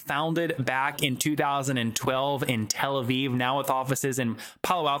founded back in 2012 in Tel Aviv, now with offices in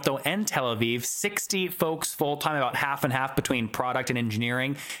Palo Alto and Tel Aviv. 60 folks full-time, about half and half between product and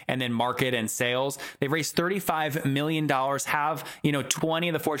engineering, and then market and sales. They've raised $35 million, have 20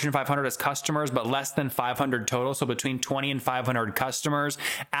 of the Fortune 500 as customers, but less than 500 total. So between 20 and 500 customers,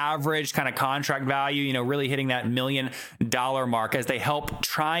 average kind of contract value, really hitting that $1 million mark as they help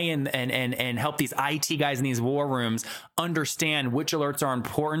try and help these IT guys in these war rooms understand which alerts are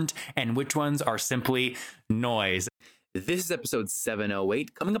important and which ones are simply noise. This is episode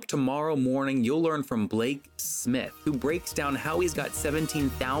 708. Coming up tomorrow morning, you'll learn from Blake Smith, who breaks down how he's got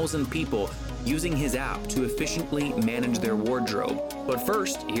 17,000 people using his app to efficiently manage their wardrobe. But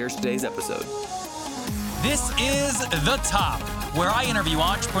first, here's today's episode. This is The Top, where I interview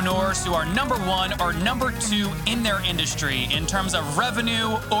entrepreneurs who are number one or number two in their industry in terms of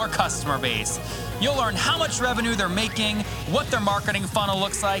revenue or customer base. You'll learn how much revenue they're making, what their marketing funnel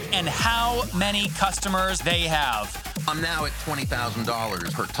looks like, and how many customers they have. I'm now at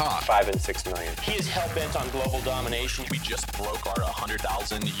 $20,000 per top. 5 and 6 million. He is hell-bent on global domination. We just broke our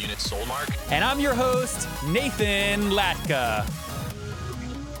 100,000 units sold mark. And I'm your host, Nathan Latka.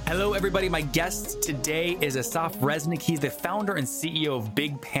 Hello, everybody. My guest today is Asaf Reznick. He's the founder and CEO of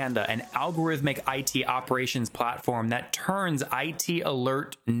Big Panda, an algorithmic IT operations platform that turns IT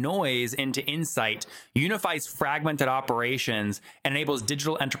alert noise into insight, unifies fragmented operations, and enables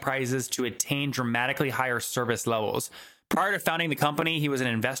digital enterprises to attain dramatically higher service levels. Prior to founding the company, he was an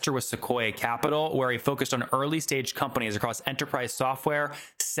investor with Sequoia Capital, where he focused on early stage companies across enterprise software,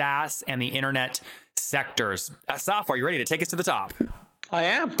 SaaS, and the internet sectors. Asaf, are you ready to take us to the top? I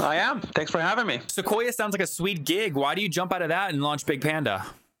am. Thanks for having me. Sequoia sounds like a sweet gig. Why do you jump out of that and launch Big Panda?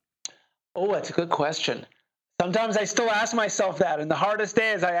 Oh, that's a good question. Sometimes I still ask myself that. And the hardest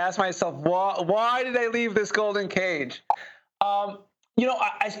days, I ask myself, why did I leave this golden cage? I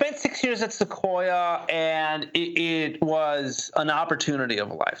spent 6 years at Sequoia, and it was an opportunity of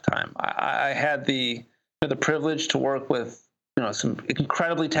a lifetime. I had the privilege to work with some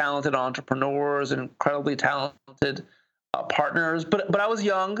incredibly talented entrepreneurs and incredibly talented partners, but I was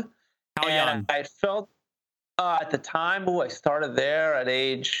young. How young? I felt at the time, I started there at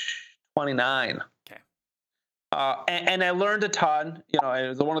age 29. Okay. And I learned a ton. It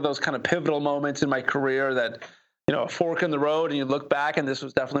was one of those kind of pivotal moments in my career that, a fork in the road, and you look back, and this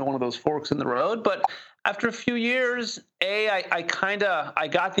was definitely one of those forks in the road. But after a few years, I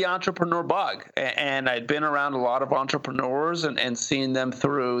got the entrepreneur bug, and I'd been around a lot of entrepreneurs and seen them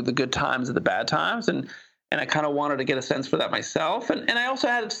through the good times and the bad times, and I kind of wanted to get a sense for that myself. And I also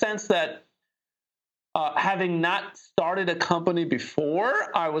had a sense that having not started a company before,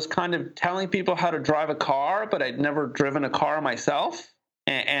 I was kind of telling people how to drive a car, but I'd never driven a car myself.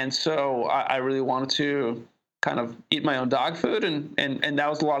 And so I really wanted to kind of eat my own dog food. And that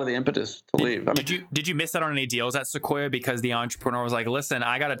was a lot of the impetus to leave. Did you miss out on any deals at Sequoia because the entrepreneur was like, listen,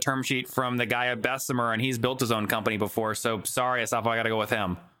 I got a term sheet from the guy at Bessemer and he's built his own company before. So sorry, Asaf, I got to go with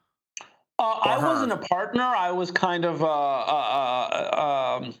him. I wasn't a partner. I was kind of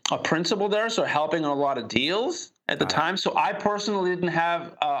a principal there, so helping on a lot of deals at the time. So I personally didn't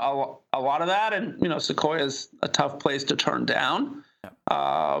have a lot of that, and Sequoia is a tough place to turn down.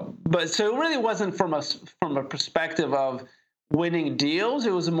 But so it really wasn't from a perspective of winning deals.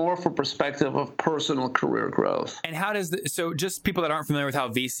 It was more from perspective of personal career growth. And how does so just people that aren't familiar with how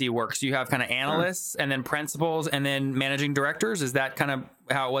VC works, you have kind of analysts and then principals and then managing directors. Is that kind of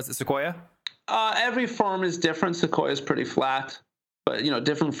how it was at Sequoia? Every firm is different. Sequoia is pretty flat, but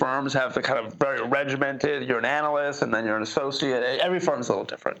different firms have the kind of very regimented. You're an analyst, and then you're an associate. Every firm is a little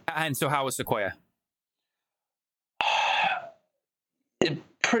different. And so, how was Sequoia?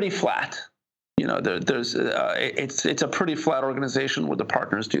 Pretty flat. It's a pretty flat organization where the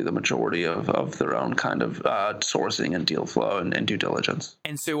partners do the majority of their own kind of sourcing and deal flow and due diligence.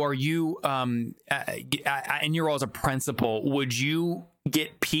 And so, are you in your role as a principal? Would you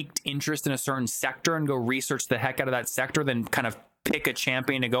get piqued interest in a certain sector and go research the heck out of that sector, then kind of pick a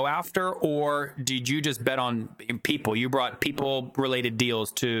champion to go after, or did you just bet on people? You brought people-related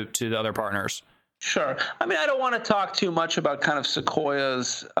deals to the other partners. Sure. I don't want to talk too much about kind of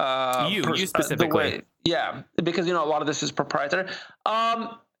Sequoia's you specifically. Because a lot of this is proprietary.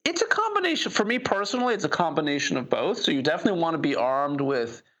 It's a combination. For me personally, it's a combination of both. So you definitely want to be armed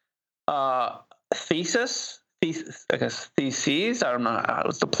with theses. I guess theses. I don't know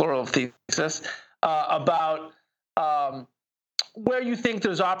what's the plural of thesis about where you think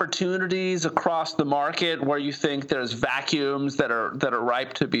there's opportunities across the market, where you think there's vacuums that are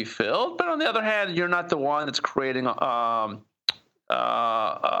ripe to be filled. But on the other hand, you're not the one that's creating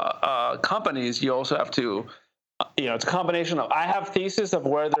companies. You also have to it's a combination of I have thesis of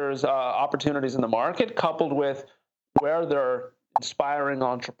where there's opportunities in the market, coupled with where there are inspiring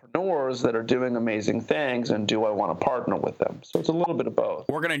entrepreneurs that are doing amazing things, and do I want to partner with them? So it's a little bit of both.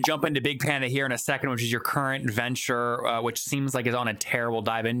 We're going to jump into Big Panda here in a second, which is your current venture, which seems like is on a tear. We'll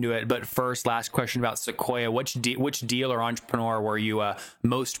dive into it. But first, last question about Sequoia. Which deal or entrepreneur were you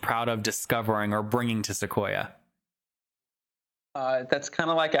most proud of discovering or bringing to Sequoia? That's kind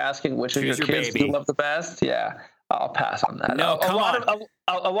of like asking which of your kids do you love the best. Yeah, I'll pass on that. No,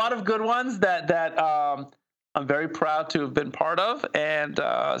 a lot of good ones that I'm very proud to have been part of, and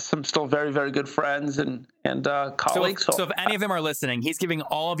some still very, very good friends and colleagues. So if any of them are listening, he's giving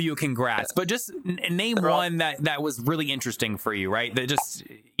all of you a congrats. But just name one that was really interesting for you, right? That just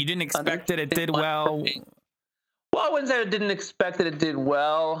you didn't expect it did well. Well, I wouldn't say I didn't expect that it did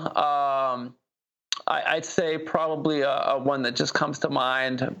well. I'd say probably one that just comes to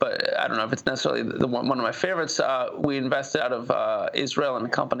mind, but I don't know if it's necessarily one of my favorites. We invested out of Israel in a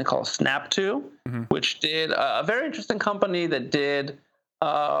company called Snap2, which did a very interesting company that did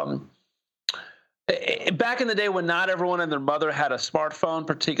back in the day when not everyone and their mother had a smartphone,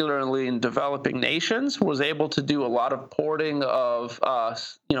 particularly in developing nations, was able to do a lot of porting of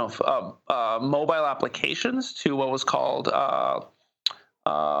mobile applications to what was called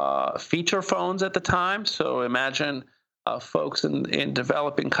feature phones at the time. So imagine folks in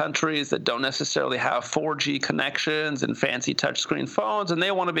developing countries that don't necessarily have 4G connections and fancy touchscreen phones, and they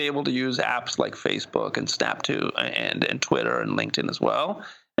want to be able to use apps like Facebook and Snap2 and Twitter and LinkedIn as well.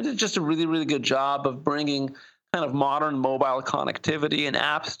 And it's just a really, really good job of bringing kind of modern mobile connectivity and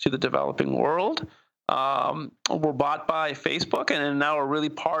apps to the developing world. We're bought by Facebook and now are really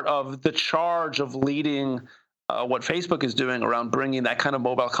part of the charge of leading what Facebook is doing around bringing that kind of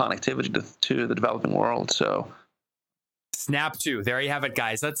mobile connectivity to the developing world. So Snap2, there you have it,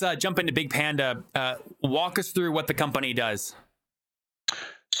 guys. Let's jump into Big Panda. Walk us through what the company does.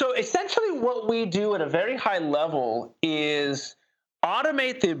 So essentially what we do at a very high level is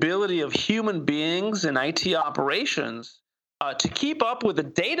automate the ability of human beings in IT operations to keep up with a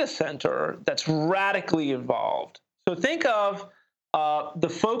data center that's radically evolved. So think of the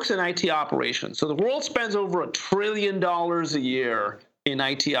folks in IT operations. So the world spends over $1 trillion a year in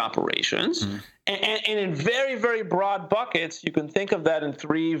IT operations. And in very, very broad buckets, you can think of that in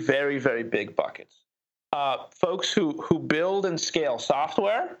three very, very big buckets. Folks who build and scale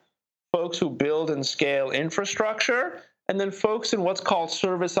software, folks who build and scale infrastructure, and then folks in what's called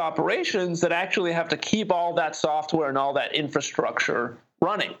service operations that actually have to keep all that software and all that infrastructure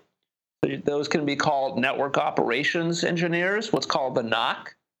running. Those can be called network operations engineers, what's called the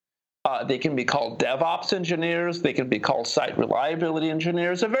NOC. They can be called DevOps engineers. They can be called site reliability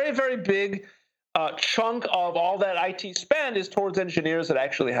engineers. A very, very big chunk of all that IT spend is towards engineers that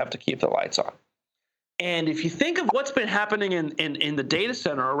actually have to keep the lights on. And if you think of what's been happening in the data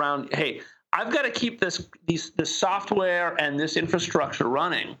center around, hey, I've got to keep this software and this infrastructure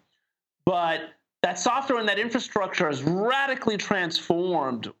running, but that software and that infrastructure has radically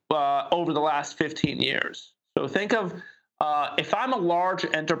transformed over the last 15 years. So think of if I'm a large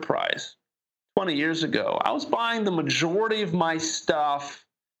enterprise 20 years ago, I was buying the majority of my stuff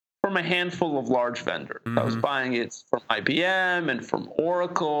from a handful of large vendors. I was buying it from IBM and from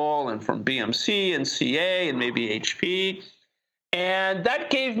Oracle and from BMC and CA and maybe HP. And that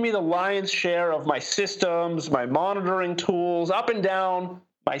gave me the lion's share of my systems, my monitoring tools, up and down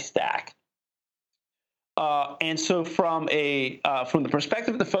my stack. And so from the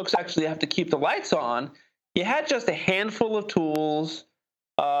perspective that folks actually have to keep the lights on, you had just a handful of tools.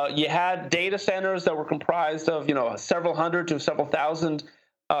 You had data centers that were comprised of, several hundred to several thousand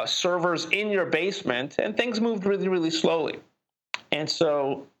servers in your basement, and things moved really, really slowly. And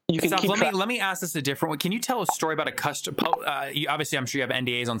so you can keep track. Let me ask this a different way. Can you tell a story about a customer? Obviously, I'm sure you have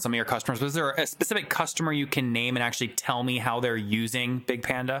NDAs on some of your customers, but is there a specific customer you can name and actually tell me how they're using Big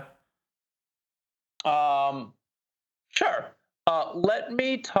Panda? Sure. Let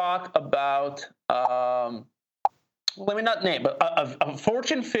me talk about, let me not name, but a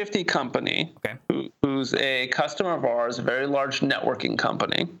Fortune 50 company who's a customer of ours, a very large networking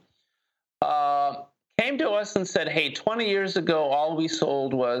company, came to us and said, hey, 20 years ago, all we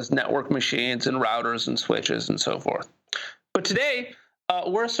sold was network machines and routers and switches and so forth. But today,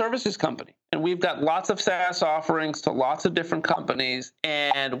 we're a services company, and we've got lots of SaaS offerings to lots of different companies,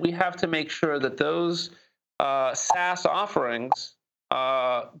 and we have to make sure that those SaaS offerings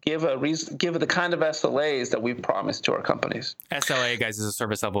give the kind of SLAs that we've promised to our companies. SLA, guys, is a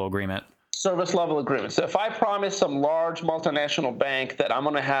service level agreement. Service level agreement. So if I promise some large multinational bank that I'm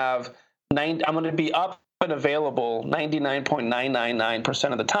going to be up and available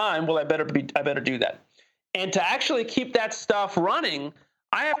 99.999% of the time, well, I better do that. And to actually keep that stuff running,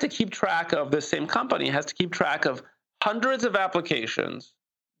 I have to keep track of, this same company has to keep track of hundreds of applications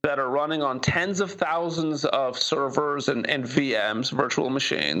that are running on tens of thousands of servers and VMs, virtual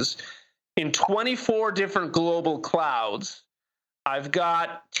machines, in 24 different global clouds. I've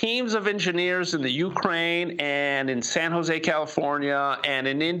got teams of engineers in the Ukraine and in San Jose, California, and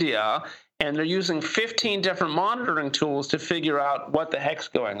in India, and they're using 15 different monitoring tools to figure out what the heck's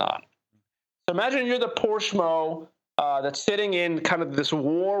going on. So imagine you're the poor schmo that's sitting in kind of this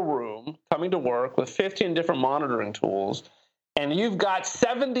war room, coming to work with 15 different monitoring tools, and you've got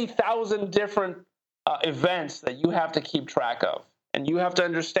 70,000 different events that you have to keep track of. And you have to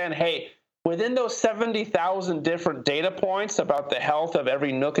understand, hey, within those 70,000 different data points about the health of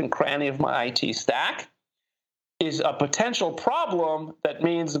every nook and cranny of my IT stack is a potential problem that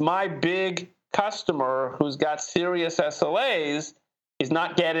means my big customer who's got serious SLAs is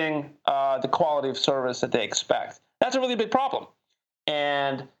not getting the quality of service that they expect. That's a really big problem.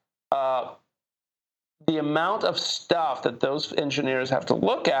 And the amount of stuff that those engineers have to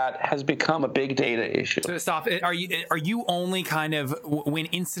look at has become a big data issue. So, Assaf, are you only kind of, when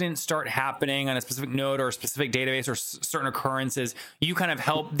incidents start happening on a specific node or a specific database or certain occurrences, you kind of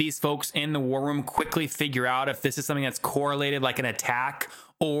help these folks in the war room quickly figure out if this is something that's correlated, like an attack,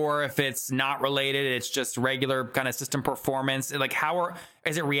 or if it's not related, it's just regular kind of system performance? Like,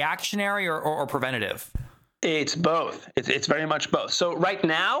 is it reactionary or preventative? It's both. It's very much both. So right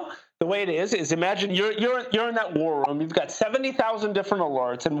now, the way it is imagine you're in that war room. You've got 70,000 different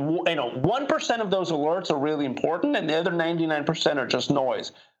alerts, and 1% of those alerts are really important, and the other 99% are just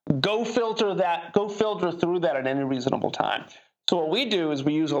noise. Go filter through that at any reasonable time. So what we do is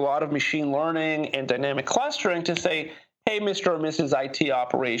we use a lot of machine learning and dynamic clustering to say, hey, Mr. or Mrs. IT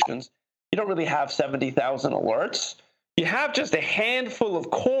operations, you don't really have 70,000 alerts. You have just a handful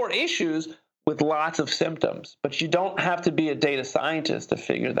of core issues with lots of symptoms, but you don't have to be a data scientist to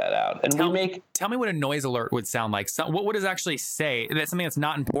figure that out. And tell me what a noise alert would sound like. So what does it actually say? That's something that's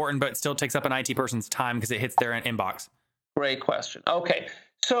not important, but still takes up an IT person's time because it hits their inbox. Great question. Okay,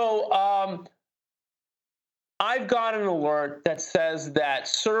 so I've got an alert that says that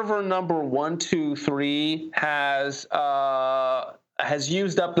server number 123 has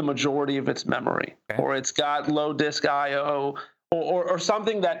used up the majority of its memory, okay, or it's got low disk I/O. Or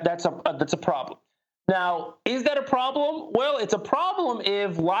something that's a problem. Now, is that a problem? Well, it's a problem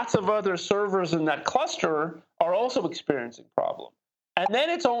if lots of other servers in that cluster are also experiencing problems. And then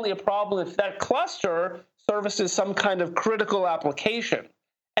it's only a problem if that cluster services some kind of critical application.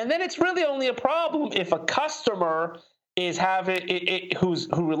 And then it's really only a problem if a customer is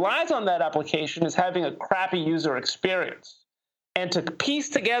who relies on that application is having a crappy user experience. And to piece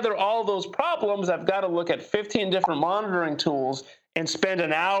together all those problems, I've got to look at 15 different monitoring tools and spend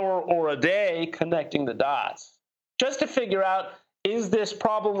an hour or a day connecting the dots just to figure out, is this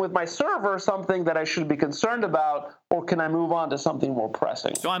problem with my server something that I should be concerned about, or can I move on to something more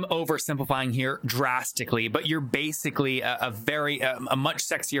pressing? So I'm oversimplifying here drastically, but you're basically a much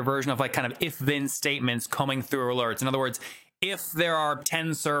sexier version of like kind of if-then statements coming through alerts. In other words, if there are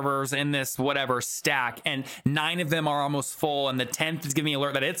 10 servers in this whatever stack and 9 of them are almost full and the 10th is giving me an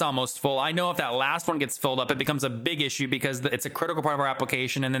alert that it's almost full, I know if that last one gets filled up, it becomes a big issue because it's a critical part of our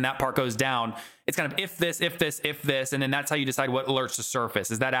application, and then that part goes down. It's kind of if this, and then that's how you decide what alerts to surface.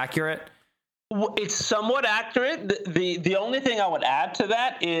 Is that accurate? It's somewhat accurate. The only thing I would add to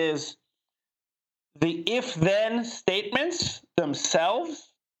that is the if-then statements themselves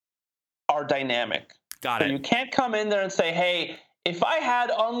are dynamic. Got it. So you can't come in there and say, hey, if I had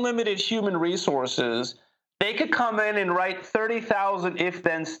unlimited human resources, they could come in and write 30,000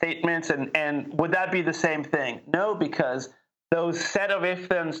 if-then statements, and would that be the same thing? No, because those set of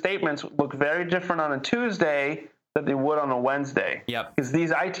if-then statements look very different on a Tuesday than they would on a Wednesday. Yep. Because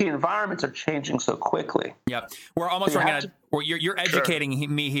these IT environments are changing so quickly. Yep. We're almost running out of, you're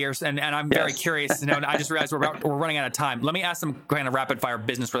educating me here, and I'm very curious to know. And I just realized we're running out of time. Let me ask some kind of rapid fire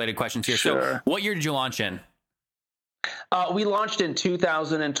business related questions here. Sure. So what year did you launch in? We launched in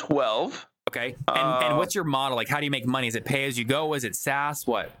 2012. Okay. And what's your model? Like, how do you make money? Is it pay as you go? Is it SaaS?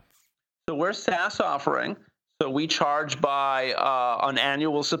 What? So we're SaaS offering. So we charge by an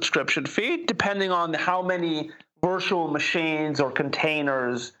annual subscription fee, depending on how many virtual machines or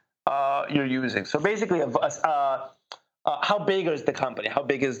containers you're using. So basically, how big is the company? How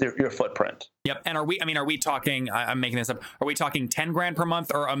big is your footprint? Yep. And are we talking? I'm making this up. Are we talking 10 grand per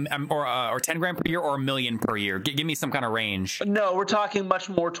month, or 10 grand per year, or $1 million per year? Give me some kind of range. No, we're talking much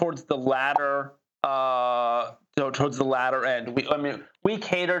more towards the latter. Towards the latter end. We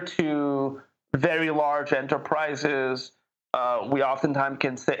cater to very large enterprises we oftentimes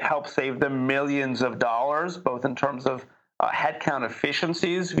can help save them millions of dollars, both in terms of headcount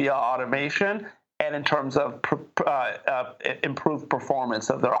efficiencies via automation and in terms of improved performance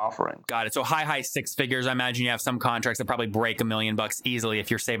of their offerings. Got it. So high six figures. I imagine you have some contracts that probably break $1 million easily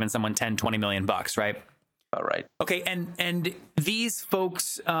if you're saving someone 10, 20 million bucks, right? All right. Okay. And these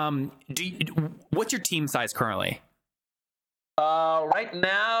folks, what's your team size currently? Right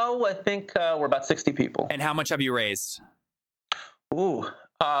now, I think we're about 60 people. And how much have you raised?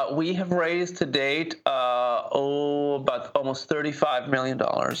 We have raised to date, about almost $35 million.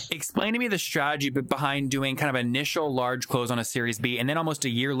 Explain to me the strategy behind doing kind of initial large close on a Series B, and then almost a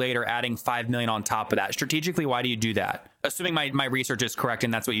year later adding $5 million on top of that. Strategically, why do you do that? Assuming my research is correct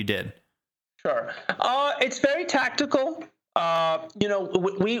and that's what you did. Sure. It's very tactical.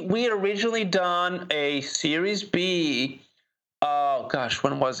 We had originally done a Series B. Oh gosh,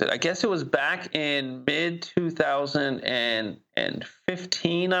 when was it? I guess it was back in mid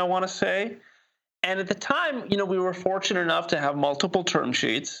 2015, I want to say. And at the time, we were fortunate enough to have multiple term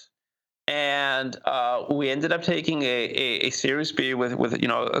sheets, and we ended up taking a Series B with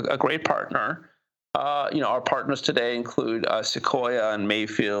a great partner. Our partners today include Sequoia and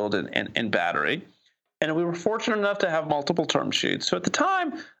Mayfield and Battery, and we were fortunate enough to have multiple term sheets. So at the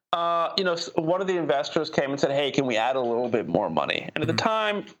time, one of the investors came and said, "Hey, can we add a little bit more money?" And at the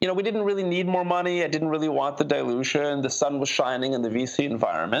time, we didn't really need more money. I didn't really want the dilution. The sun was shining in the VC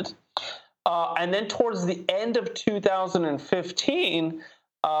environment. And then towards the end of 2015,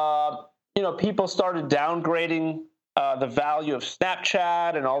 people started downgrading the value of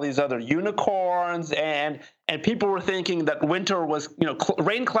Snapchat and all these other unicorns, and people were thinking that winter was,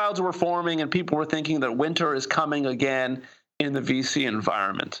 rain clouds were forming, and people were thinking that winter is coming again in the VC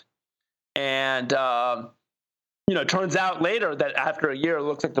environment. And it turns out later that after a year, it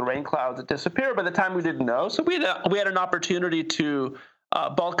looks like the rain clouds had disappeared. By the time we didn't know, so we had an opportunity to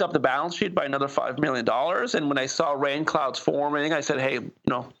bulk up the balance sheet by another $5 million. And when I saw rain clouds forming, I said, "Hey,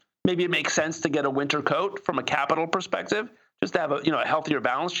 maybe it makes sense to get a winter coat from a capital perspective, just to have a healthier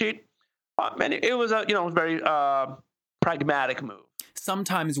balance sheet." And it was a very pragmatic move.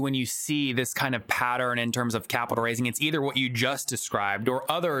 Sometimes when you see this kind of pattern in terms of capital raising, it's either what you just described,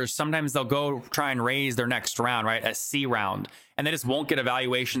 or others, sometimes they'll go try and raise their next round, right? A C round, and they just won't get a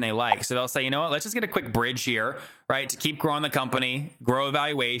valuation they like. So they'll say, let's just get a quick bridge here, right? To keep growing the company, grow a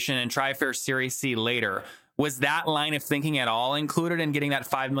valuation, and try for Series C later. Was that line of thinking at all included in getting that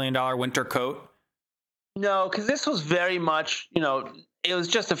 $5 million winter coat? No, because this was very much, it was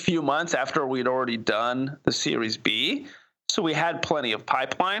just a few months after we'd already done the Series B. So we had plenty of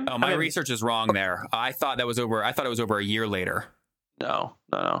pipeline. Oh, my research is wrong there. I thought it was over a year later. No.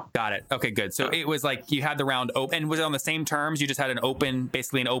 Got it. Okay, good. So it was like you had the round open. And was it on the same terms? You just had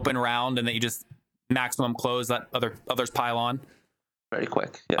basically an open round, and then you just maximum close, let others pile on? Very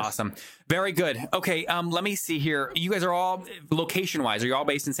quick. Yes. Awesome. Very good. Okay. Let me see here. You guys are all, location-wise, are you all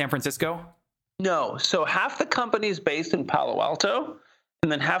based in San Francisco? No. So half the company is based in Palo Alto, and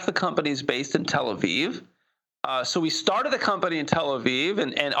then half the company is based in Tel Aviv. So we started the company in Tel Aviv,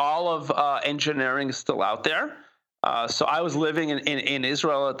 and all of engineering is still out there. So I was living in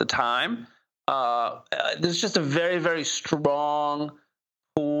Israel at the time. There's just a very, very strong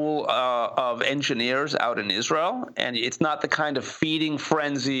pool of engineers out in Israel, and it's not the kind of feeding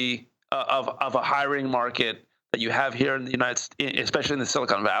frenzy of a hiring market that you have here in the United States, especially in the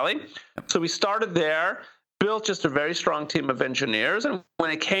Silicon Valley. So we started there, built just a very strong team of engineers, and when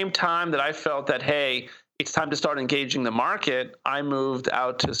it came time that I felt that, hey, it's time to start engaging the market, I moved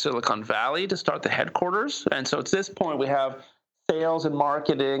out to Silicon Valley to start the headquarters. And so at this point, we have sales and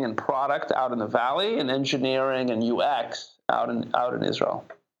marketing and product out in the Valley, and engineering and UX out in Israel.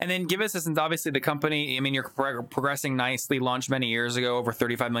 And then give us a sense, obviously the company, you're progressing nicely, launched many years ago, over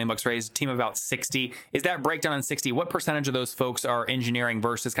 35 million bucks raised, team of about 60. Is that breakdown on 60? What percentage of those folks are engineering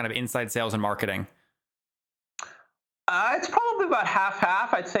versus kind of inside sales and marketing? It's probably about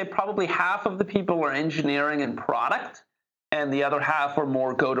half-half. I'd say probably half of the people are engineering and product, and the other half are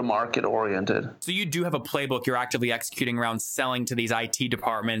more go-to-market oriented. So you do have a playbook you're actively executing around selling to these IT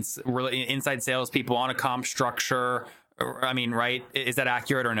departments, really inside salespeople on a comp structure. Right? Is that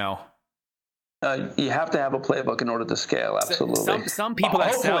accurate or no? You have to have a playbook in order to scale. Absolutely. Some people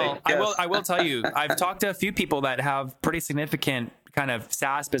that sell. Yes. I will tell you, I've talked to a few people that have pretty significant kind of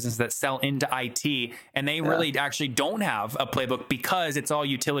SaaS business that sell into IT, and they really actually don't have a playbook because it's all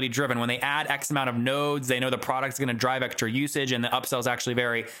utility driven. When they add X amount of nodes, they know the product's going to drive extra usage, and the upsell is actually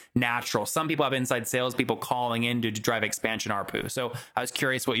very natural. Some people have inside sales people calling in to drive expansion ARPU. So I was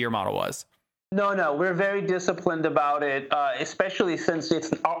curious what your model was. No, we're very disciplined about it, especially since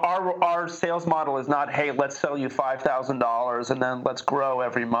it's our sales model is not, hey, let's sell you $5,000 and then let's grow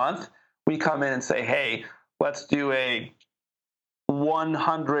every month. We come in and say, hey, let's do a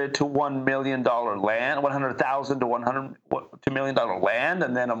 $100 to $1 million land, $100,000 to $100 million land,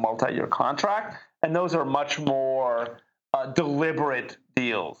 and then a multi-year contract. And those are much more deliberate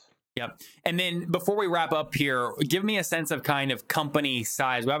deals. Yep. And then before we wrap up here, give me a sense of kind of company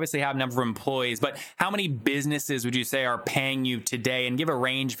size. We obviously have a number of employees, but how many businesses would you say are paying you today? And give a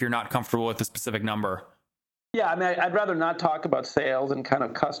range if you're not comfortable with a specific number. Yeah, I mean, I'd rather not talk about sales and kind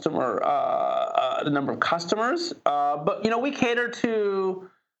of customer, the number of customers. But, we cater to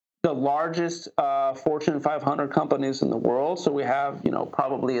the largest Fortune 500 companies in the world. So we have,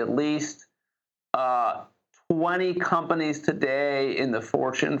 probably at least 20 companies today in the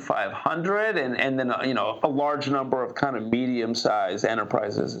Fortune 500, and then a large number of kind of medium-sized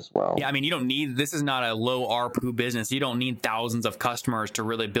enterprises as well. Yeah, I mean, this is not a low ARPU business. You don't need thousands of customers to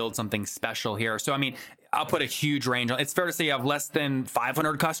really build something special here. So, I mean, I'll put a huge range on. It's fair to say you have less than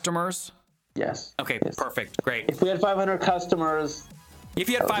 500 customers? Yes. Okay, yes. Perfect. Great. If we had 500 customers... If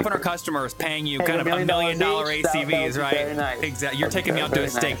you had 500 customers paying you kind of $1 million ACVs, right? Very nice. Exactly. You're taking me out to a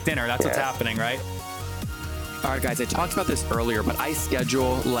steak dinner. That's what's happening, right? All right, guys, I talked about this earlier, but I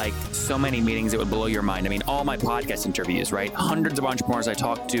schedule like so many meetings it would blow your mind. I mean, all my podcast interviews, right? Hundreds of entrepreneurs I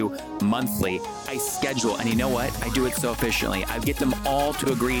talk to monthly, I schedule. And you know what? I do it so efficiently. I get them all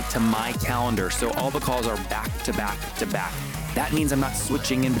to agree to my calendar. So all the calls are back to back to back. That means I'm not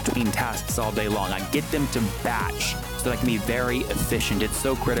switching in between tasks all day long. I get them to batch so that I can be very efficient. It's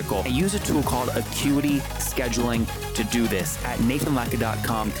so critical. I use a tool called Acuity Scheduling to do this at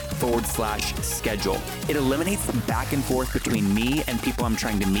nathanlatka.com/schedule. It eliminates the back and forth between me and people I'm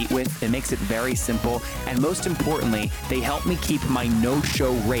trying to meet with. It makes it very simple. And most importantly, they help me keep my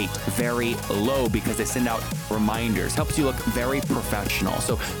no-show rate very low because they send out reminders. Helps you look very professional.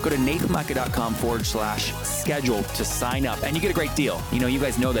 So go to nathanlatka.com/schedule to sign up. And you get a great deal. You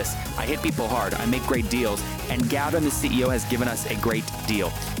guys know this. I hit people hard. I make great deals. And Gavin, the CEO, has given us a great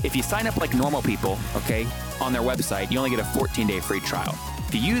deal. If you sign up like normal people, okay, on their website, you only get a 14-day free trial.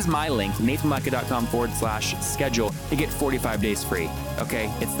 If you use my link, nathanlatka.com/schedule, you get 45 days free.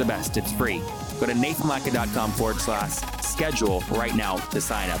 Okay, it's the best. It's free. Go to nathanlatka.com/schedule right now to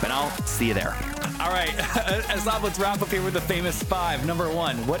sign up, and I'll see you there. All right, Asaf, let's wrap up here with the famous 5. Number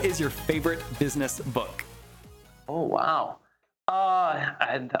 1, what is your favorite business book? Oh, wow.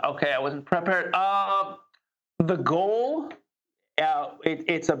 Okay, I wasn't prepared. The Goal,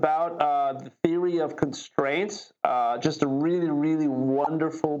 it's about the theory of constraints. Just a really, really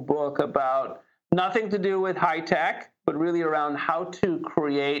wonderful book about nothing to do with high tech, but really around how to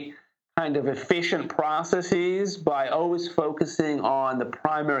create kind of efficient processes by always focusing on the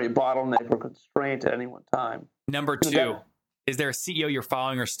primary bottleneck or constraint at any one time. Number 2, is there a CEO you're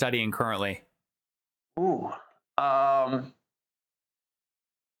following or studying currently?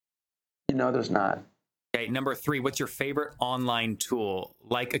 There's not. Okay, number 3, what's your favorite online tool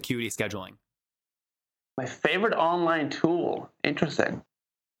like Acuity Scheduling? My favorite online tool. Interesting.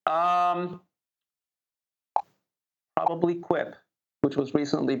 Probably Quip, which was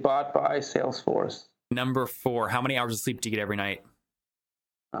recently bought by Salesforce. Number 4, how many hours of sleep do you get every night?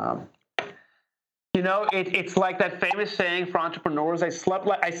 It's like that famous saying for entrepreneurs, I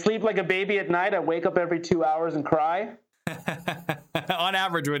sleep like a baby at night. I wake up every 2 hours and cry. On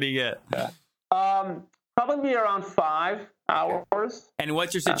average, what do you get? Probably around 5 hours. And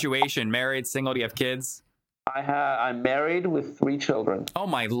what's your situation? Married, single? Do you have kids? I'm married with 3 children. Oh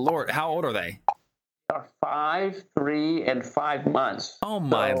my Lord. How old are they? Are 5, 3, and 5 months. Oh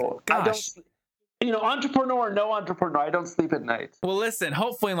my gosh. Entrepreneur, no entrepreneur. I don't sleep at night. Well, listen,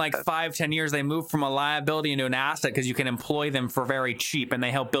 hopefully in like 5-10 years, they move from a liability into an asset because you can employ them for very cheap and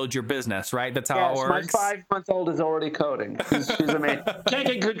they help build your business, right? That's how it works. My 5-month-old is already coding. She's amazing. Can't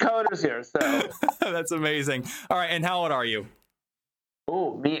get good coders here. So that's amazing. All right. And how old are you?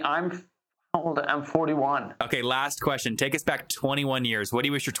 Oh, me. I'm 41. Okay. Last question. Take us back 21 years. What do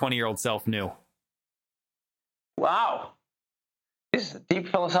you wish your 20-year-old self knew? Wow. These are deep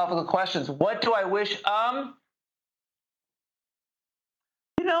philosophical questions. What do I wish? I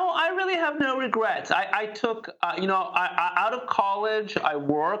really have no regrets. I took, out of college, I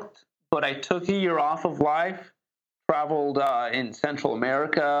worked, but I took a year off of life, traveled in Central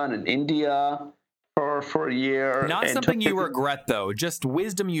America and in India for a year. Not something you regret, though. Just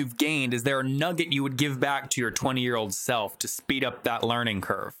wisdom you've gained. Is there a nugget you would give back to your 20-year-old self to speed up that learning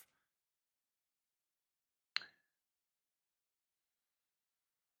curve?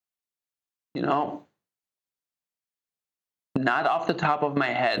 Not off the top of my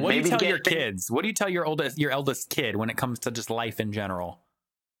head. What do you tell your kids? What do you tell your eldest kid when it comes to just life in general?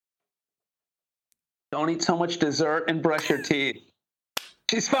 Don't eat so much dessert and brush your teeth.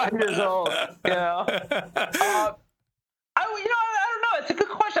 She's 5 years old. You know. I don't know. It's a good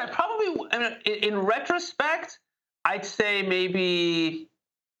question. In retrospect, I'd say maybe.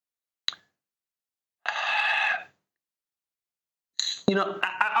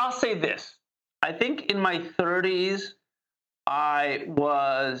 I'll say this. I think in my 30s, I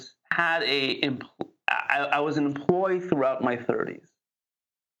was an employee throughout my 30s.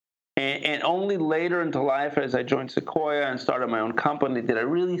 And only later into life, as I joined Sequoia and started my own company, did I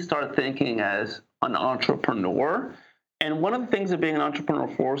really start thinking as an entrepreneur. And one of the things that being an entrepreneur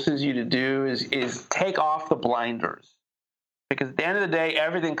forces you to do is take off the blinders. Because at the end of the day,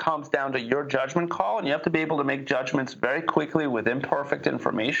 everything comes down to your judgment call, and you have to be able to make judgments very quickly with imperfect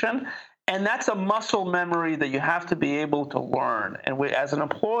information. And that's a muscle memory that you have to be able to learn. And as an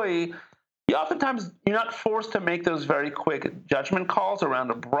employee, you're not forced to make those very quick judgment calls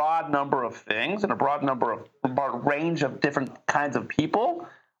around a broad number of things and a broad range of different kinds of people.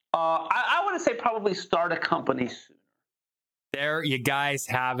 I want to say probably start a company soon. There you guys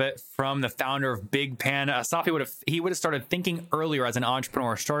have it from the founder of Big Panda. Asaf, he would have started thinking earlier as an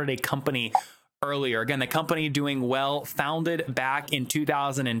entrepreneur, started a company earlier. Again, the company doing well, founded back in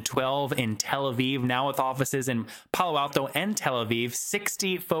 2012 in Tel Aviv, now with offices in Palo Alto and Tel Aviv,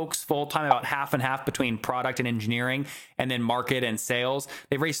 60 folks full-time, about half and half between product and engineering, and then market and sales.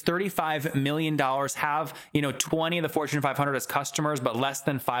 They've raised $35 million, have 20 of the Fortune 500 as customers, but less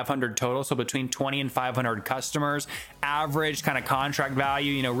than 500 total. So between 20 and 500 customers, average kind of contract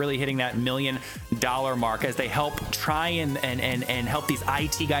value, really hitting that $1 million mark as they help try and help these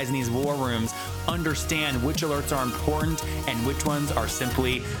IT guys in these war rooms understand which alerts are important and which ones are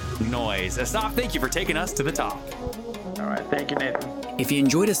simply noise. Asaf, thank you for taking us to the top. All right. Thank you, Nathan. If you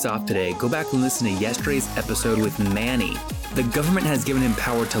enjoyed Asaf today, go back and listen to yesterday's episode with Manny. The government has given him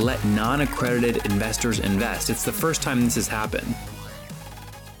power to let non-accredited investors invest. It's the first time this has happened.